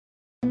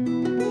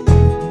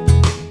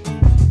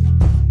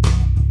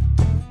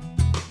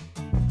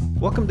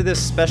Welcome to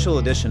this special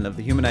edition of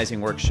the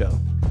Humanizing Work Show.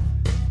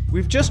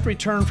 We've just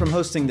returned from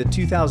hosting the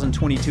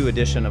 2022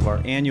 edition of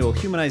our annual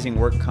Humanizing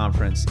Work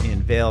Conference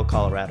in Vail,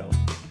 Colorado.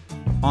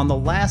 On the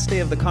last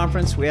day of the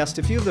conference, we asked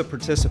a few of the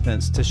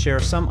participants to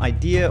share some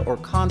idea or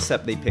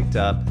concept they picked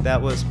up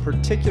that was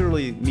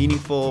particularly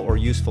meaningful or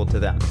useful to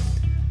them,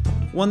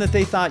 one that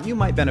they thought you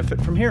might benefit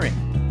from hearing.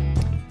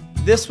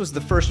 This was the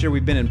first year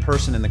we've been in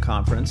person in the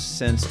conference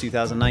since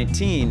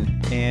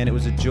 2019, and it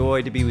was a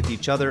joy to be with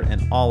each other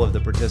and all of the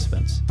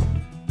participants.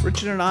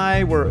 Richard and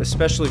I were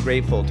especially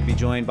grateful to be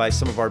joined by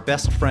some of our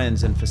best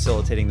friends in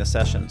facilitating the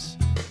sessions.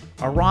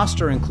 Our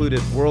roster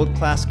included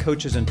world-class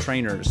coaches and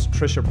trainers,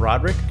 Tricia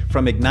Broderick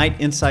from Ignite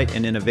Insight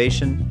and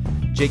Innovation,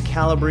 Jake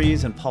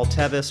Calabrese and Paul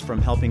Tevis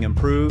from Helping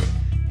Improve,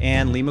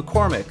 and Lee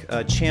McCormick,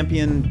 a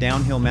champion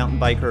downhill mountain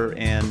biker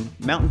and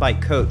mountain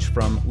bike coach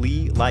from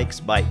Lee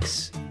Likes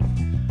Bikes.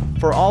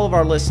 For all of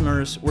our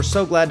listeners, we're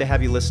so glad to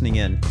have you listening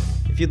in.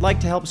 If you'd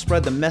like to help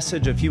spread the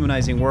message of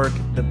humanizing work,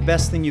 the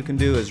best thing you can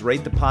do is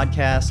rate the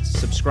podcast,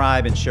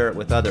 subscribe, and share it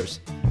with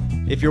others.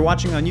 If you're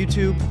watching on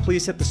YouTube,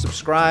 please hit the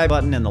subscribe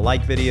button and the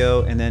like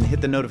video, and then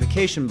hit the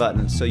notification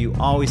button so you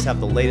always have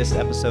the latest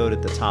episode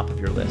at the top of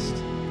your list.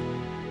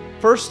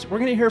 First, we're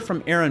going to hear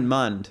from Aaron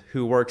Mund,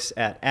 who works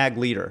at Ag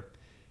Leader.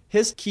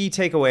 His key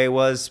takeaway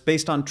was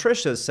based on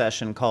Tricia's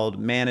session called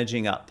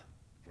Managing Up.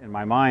 In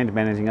my mind,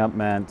 managing up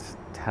meant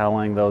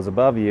telling those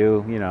above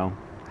you,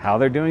 how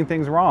they're doing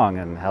things wrong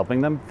and helping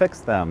them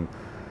fix them.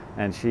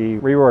 And she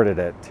reworded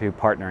it to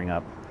partnering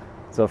up.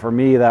 So for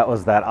me, that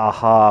was that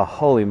aha,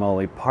 holy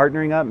moly,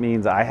 partnering up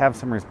means I have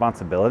some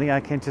responsibility.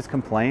 I can't just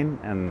complain,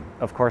 and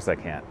of course I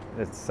can't.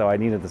 So I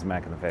needed this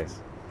smack in the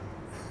face.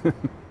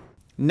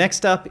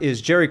 Next up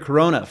is Jerry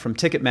Corona from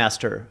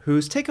Ticketmaster,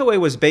 whose takeaway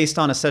was based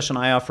on a session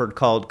I offered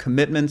called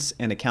Commitments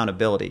and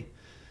Accountability.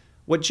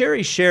 What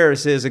Jerry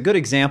shares is a good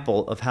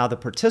example of how the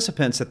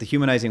participants at the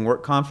Humanizing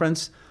Work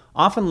Conference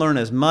often learn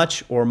as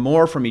much or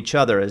more from each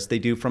other as they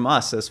do from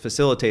us as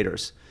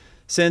facilitators,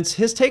 since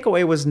his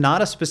takeaway was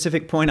not a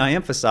specific point I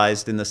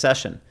emphasized in the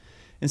session.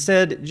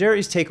 Instead,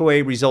 Jerry's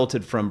takeaway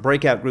resulted from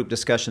breakout group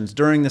discussions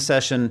during the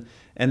session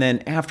and then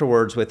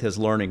afterwards with his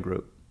learning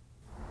group.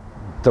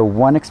 The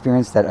one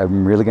experience that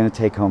I'm really going to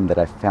take home that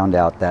I found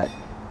out that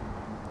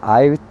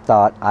I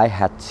thought I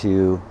had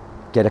to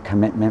get a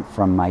commitment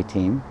from my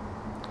team,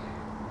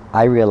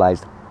 I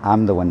realized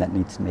I'm the one that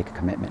needs to make a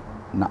commitment,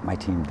 not my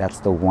team. That's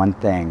the one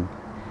thing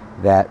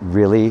that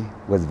really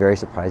was very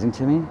surprising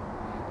to me.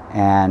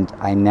 And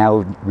I now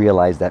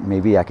realize that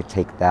maybe I could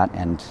take that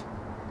and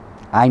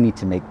I need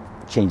to make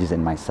changes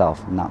in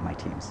myself, not my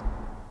teams.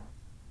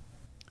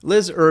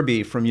 Liz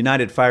Irby from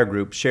United Fire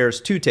Group shares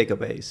two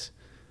takeaways.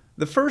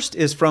 The first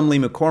is from Lee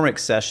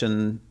McCormick's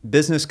session,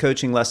 Business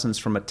Coaching Lessons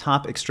from a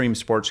Top Extreme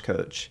Sports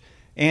Coach.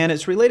 And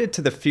it's related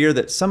to the fear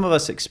that some of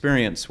us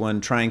experience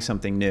when trying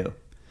something new.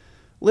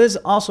 Liz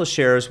also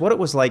shares what it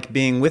was like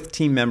being with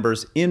team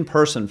members in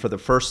person for the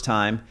first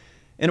time,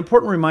 an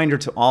important reminder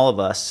to all of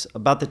us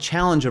about the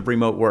challenge of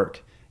remote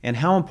work and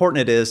how important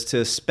it is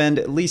to spend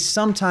at least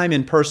some time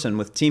in person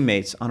with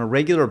teammates on a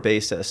regular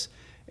basis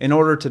in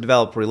order to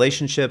develop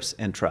relationships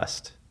and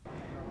trust.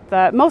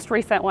 The most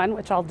recent one,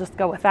 which I'll just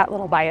go with that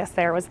little bias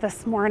there, was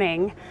this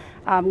morning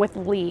with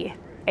Lee.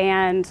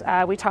 And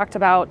we talked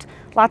about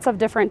lots of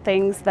different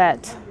things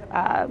that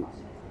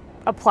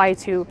apply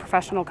to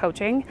professional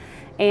coaching.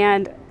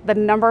 And the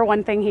number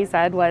one thing he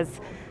said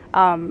was,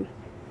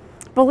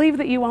 believe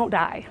that you won't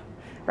die,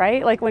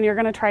 right? Like when you're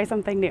going to try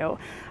something new.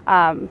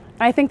 And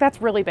I think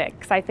that's really big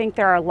because I think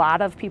there are a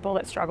lot of people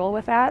that struggle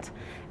with that.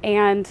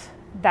 And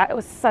that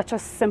was such a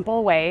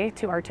simple way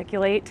to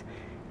articulate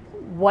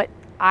what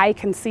I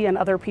can see in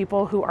other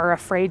people who are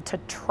afraid to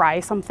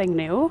try something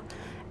new.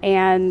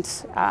 And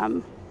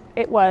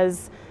it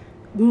was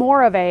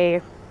more of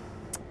a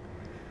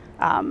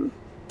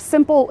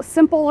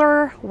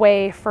simpler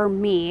way for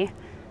me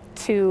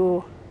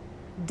to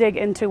dig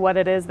into what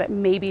it is that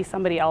maybe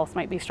somebody else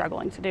might be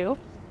struggling to do.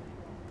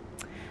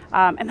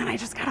 And then I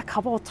just got a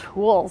couple of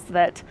tools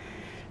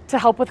to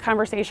help with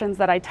conversations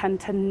that I tend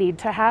to need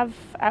to have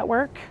at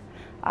work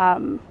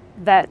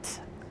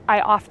that I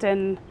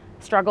often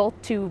struggle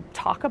to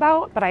talk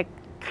about, but I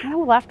kind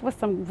of left with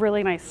some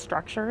really nice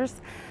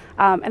structures.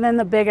 And then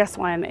the biggest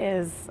one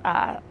is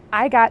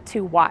I got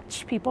to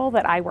watch people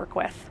that I work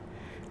with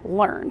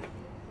learn.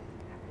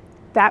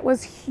 That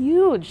was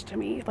huge to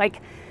me.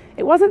 Like,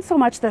 it wasn't so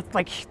much that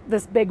like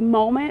this big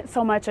moment,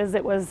 so much as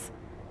it was,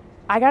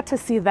 I got to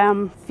see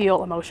them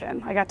feel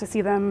emotion. I got to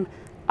see them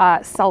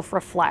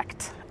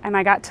self-reflect, and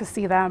I got to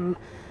see them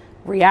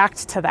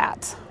react to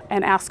that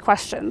and ask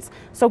questions.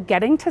 So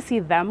getting to see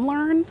them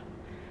learn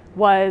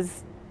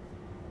was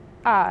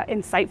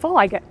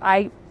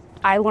insightful.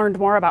 I learned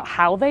more about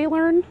how they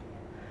learn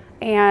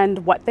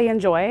and what they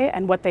enjoy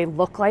and what they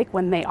look like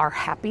when they are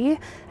happy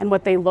and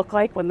what they look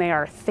like when they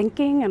are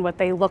thinking and what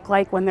they look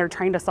like when they're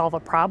trying to solve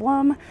a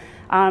problem.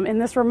 In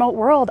this remote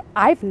world,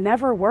 I've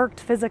never worked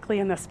physically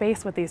in this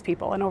space with these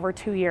people in over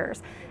 2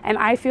 years. And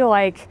I feel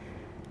like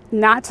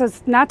not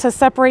to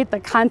separate the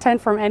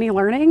content from any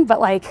learning, but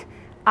like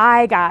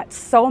I got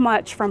so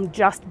much from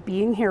just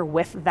being here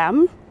with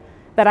them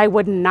that I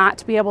would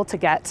not be able to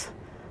get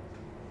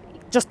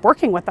just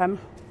working with them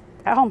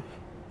at home.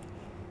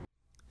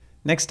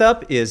 Next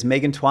up is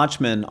Megan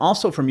Twatchman,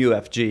 also from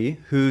UFG,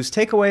 whose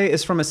takeaway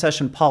is from a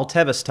session Paul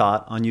Tevis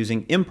taught on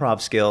using improv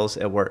skills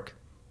at work.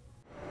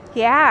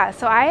 Yeah,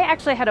 so I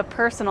actually had a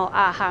personal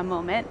aha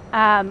moment.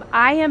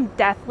 I am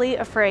deathly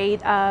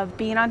afraid of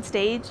being on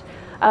stage,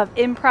 of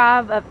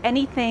improv, of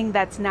anything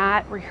that's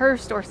not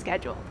rehearsed or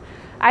scheduled.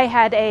 I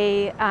had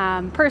a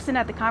person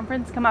at the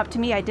conference come up to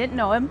me, I didn't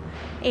know him,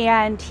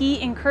 and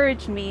he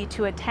encouraged me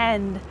to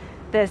attend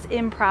this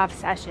improv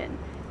session.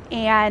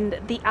 And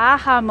the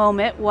aha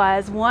moment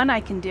was, one, I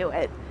can do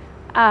it,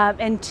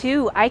 and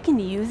two, I can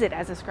use it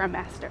as a Scrum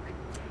Master.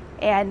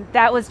 And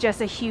that was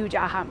just a huge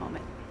aha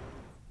moment.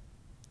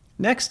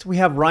 Next, we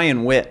have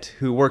Ryan Witt,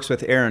 who works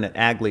with Aaron at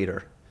Ag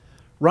Leader.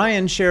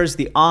 Ryan shares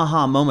the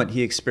aha moment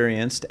he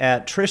experienced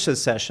at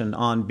Trisha's session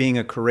on being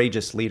a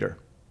courageous leader.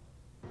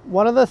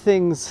 One of the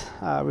things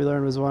we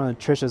learned was one of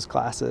Trisha's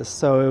classes,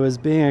 so it was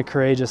being a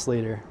courageous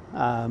leader.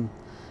 And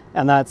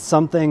that's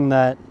something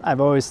that I've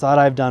always thought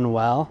I've done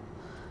well.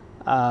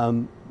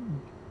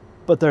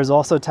 But there's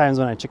also times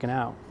when I chicken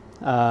out.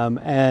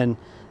 And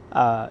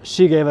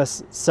she gave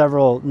us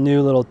several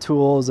new little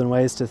tools and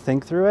ways to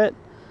think through it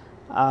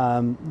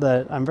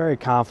that I'm very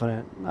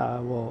confident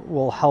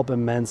will help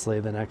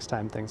immensely the next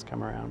time things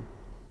come around.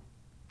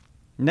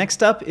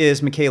 Next up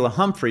is Michaela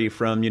Humphrey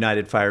from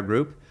United Fire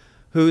Group,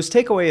 whose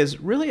takeaway is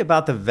really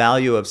about the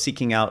value of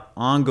seeking out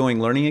ongoing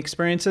learning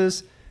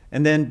experiences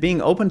and then being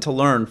open to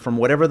learn from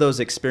whatever those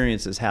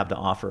experiences have to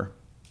offer.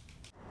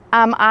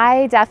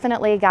 I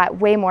definitely got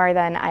way more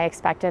than I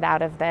expected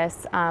out of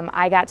this.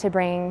 I got to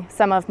bring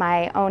some of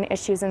my own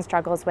issues and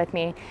struggles with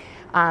me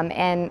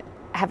and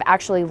have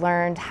actually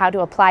learned how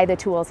to apply the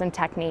tools and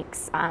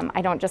techniques.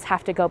 I don't just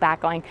have to go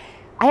back going,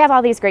 I have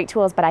all these great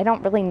tools, but I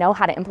don't really know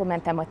how to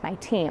implement them with my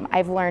team.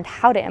 I've learned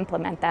how to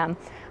implement them.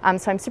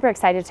 So I'm super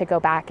excited to go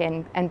back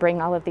and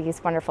bring all of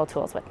these wonderful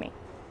tools with me.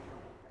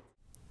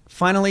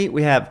 Finally,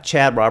 we have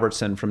Chad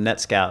Robertson from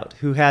NetScout,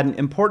 who had an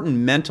important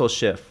mental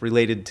shift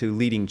related to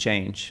leading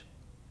change.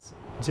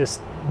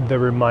 Just the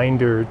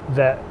reminder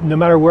that no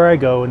matter where I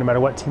go, no matter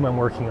what team I'm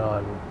working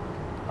on,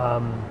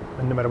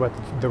 and no matter what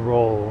the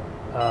role,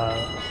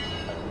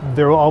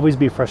 there will always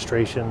be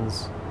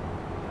frustrations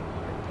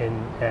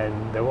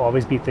and there will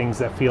always be things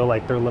that feel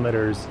like they're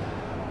limiters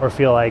or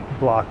feel like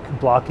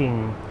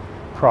blocking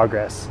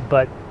progress.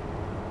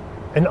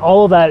 And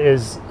all of that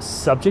is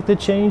subject to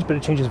change, but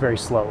it changes very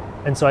slow.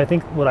 And so I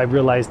think what I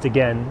realized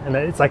again, and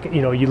it's like,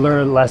 you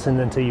learn a lesson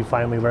until you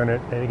finally learn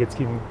it, and it gets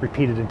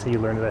repeated until you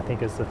learn it, I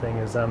think is the thing,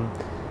 is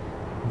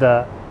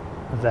that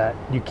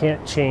you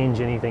can't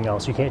change anything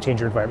else. You can't change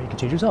your environment, you can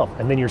change yourself.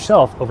 And then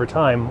yourself, over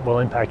time, will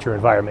impact your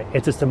environment.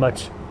 It's just a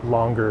much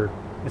longer,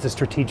 it's a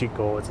strategic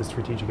goal, it's a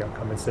strategic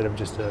outcome instead of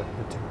just a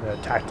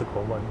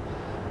tactical one.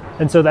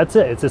 And so that's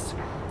it. It's just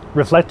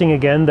reflecting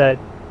again that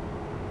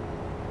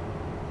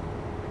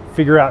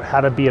figure out how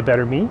to be a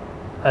better me,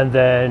 and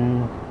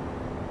then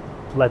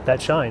let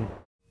that shine.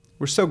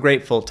 We're so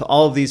grateful to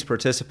all of these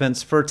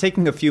participants for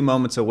taking a few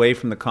moments away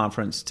from the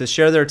conference to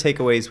share their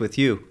takeaways with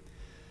you.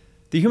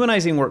 The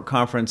Humanizing Work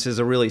Conference is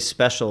a really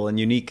special and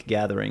unique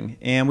gathering,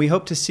 and we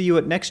hope to see you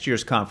at next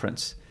year's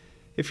conference.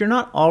 If you're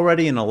not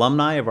already an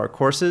alumni of our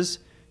courses,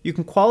 you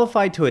can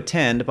qualify to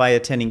attend by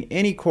attending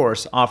any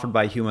course offered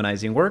by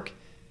Humanizing Work,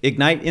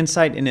 Ignite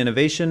Insight and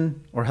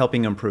Innovation, or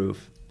Helping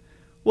Improve.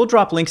 We'll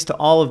drop links to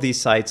all of these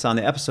sites on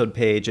the episode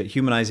page at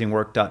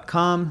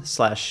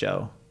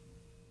humanizingwork.com/show.